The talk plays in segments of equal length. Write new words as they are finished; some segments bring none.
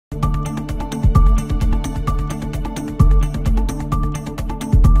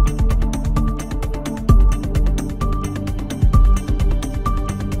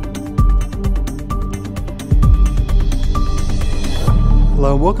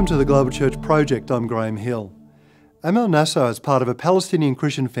and welcome to the GlobalChurch Project. I'm Graham Hill. Amal Nassar is part of a Palestinian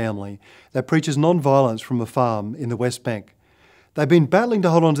Christian family that preaches non-violence from a farm in the West Bank. They've been battling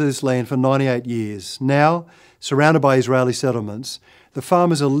to hold on to this land for 98 years. Now, surrounded by Israeli settlements, the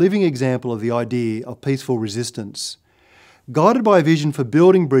farm is a living example of the idea of peaceful resistance. Guided by a vision for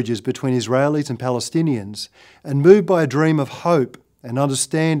building bridges between Israelis and Palestinians, and moved by a dream of hope and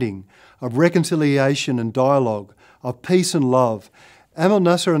understanding, of reconciliation and dialogue, of peace and love, Amal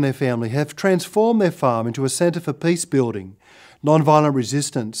Nassar and their family have transformed their farm into a centre for peace building, non-violent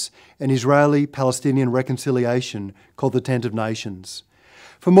resistance and Israeli-Palestinian reconciliation called the Tent of Nations.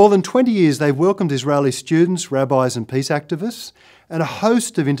 For more than 20 years they've welcomed Israeli students, rabbis and peace activists and a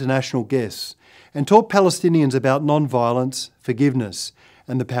host of international guests and taught Palestinians about non-violence, forgiveness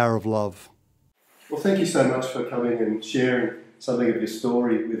and the power of love. Well, thank you so much for coming and sharing something of your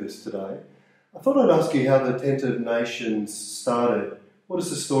story with us today. I thought I'd ask you how the Tent of Nations started. What is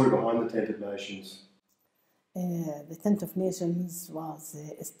the story behind the Tent of Nations? The Tent of Nations was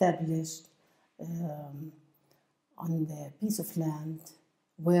established on the piece of land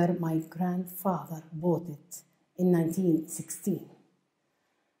where my grandfather bought it in 1916.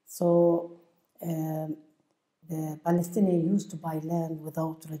 So the Palestinians used to buy land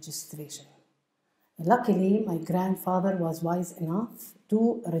without registration. Luckily, my grandfather was wise enough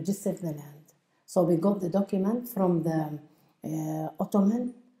to register the land. So we got the document from the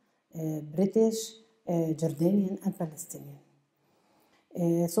Ottoman, British, Jordanian and Palestinian.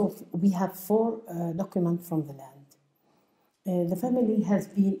 So we have 4 documents from the land. The family has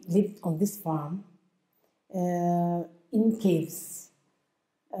lived on this farm in caves.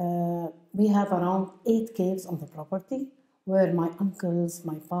 We have around 8 caves on the property where my uncles,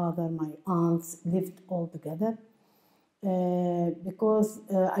 my father, my aunts lived all together. Because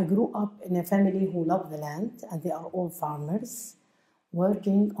I grew up in a family who loved the land and they are all farmers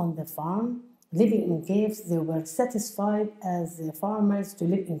working on the farm, living in caves. They were satisfied as farmers to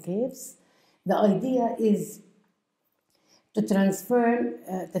live in caves. The idea is to transform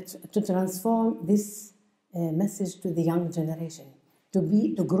this message to the young generation,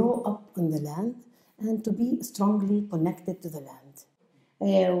 to grow up on the land and to be strongly connected to the land.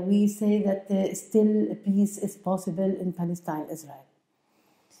 We say that still peace is possible in Palestine, Israel.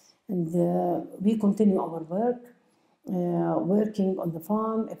 And we continue our work, working on the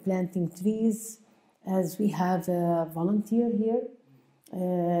farm, planting trees, as we have a volunteer here.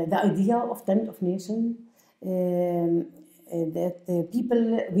 The idea of Tent of Nations, that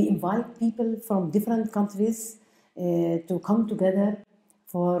we invite people from different countries to come together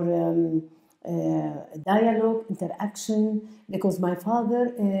for dialogue, interaction, because my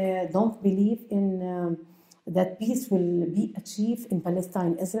father don't believe in that peace will be achieved in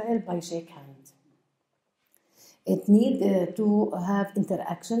Palestine, Israel by shake hand. It need to have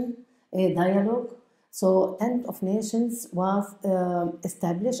interaction, dialogue. So Tent of Nations was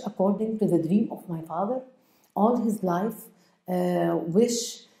established according to the dream of my father. All his life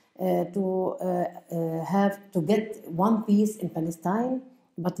wish to get one peace in Palestine,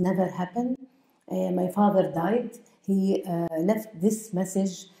 but never happened. My father died. He left this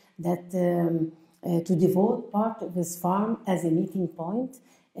message that to devote part of his farm as a meeting point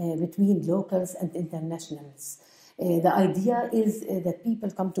between locals and internationals. The idea is that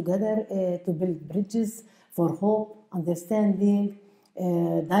people come together to build bridges for hope, understanding,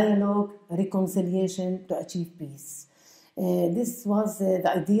 dialogue, reconciliation to achieve peace. This was the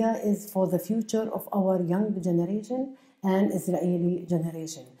idea is for the future of our young generation and Israeli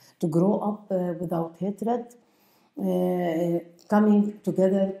generation, to grow up without hatred, coming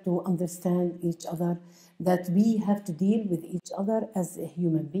together to understand each other, that we have to deal with each other as a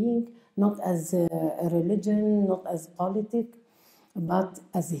human being, not as a religion, not as politics, but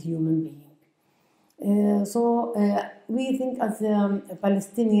as a human being. So we think as a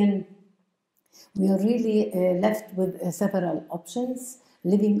Palestinian, we are really left with several options,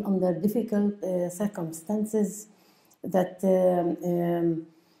 living under difficult circumstances. That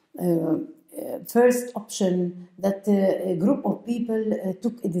first option, that a group of people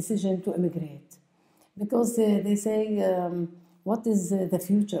took a decision to immigrate, because they say, what is the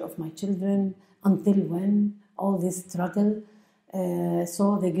future of my children, until when, all this struggle,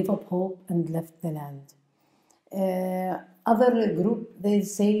 so they give up hope and left the land. Other group, they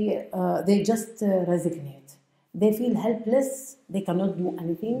say, they just resignate. They feel helpless, they cannot do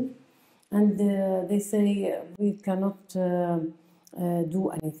anything, and they say, we cannot do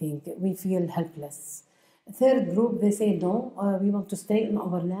anything, we feel helpless. Third group, they say, no, we want to stay in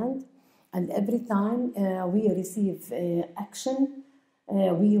our land, and every time we receive action,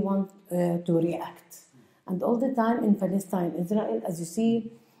 we want to react. And all the time in Palestine, Israel, as you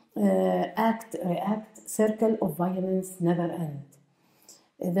see, act, react, circle of violence never end.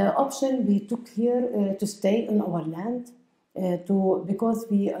 The option we took here to stay on our land, because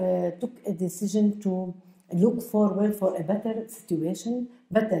we took a decision to look forward for a better situation,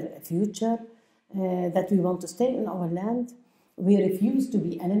 better future, that we want to stay in our land. We refuse to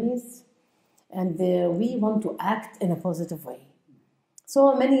be enemies, and we want to act in a positive way.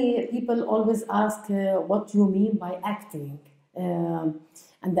 So many people always ask what you mean by acting.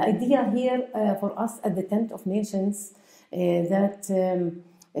 And the idea here for us at the Tent of Nations that to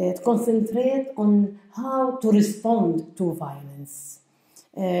concentrate on how to respond to violence,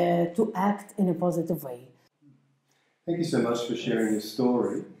 to act in a positive way. Thank you so much for sharing your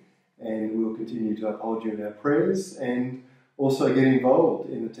story, and we'll continue to uphold you in our prayers and also get involved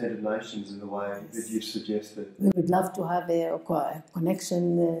in the Tent of Nations in the way that you've suggested. We would love to have a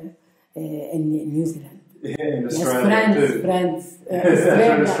connection in New Zealand. Yeah, in Australia too. Friends.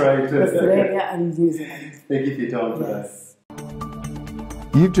 Australia and New Zealand. Thank you for your time today. Yes.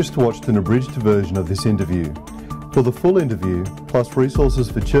 You've just watched an abridged version of this interview. For the full interview, plus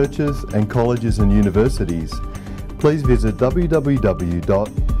resources for churches and colleges and universities, please visit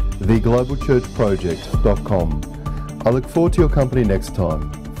www.theglobalchurchproject.com. I look forward to your company next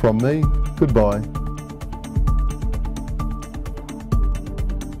time. From me, goodbye.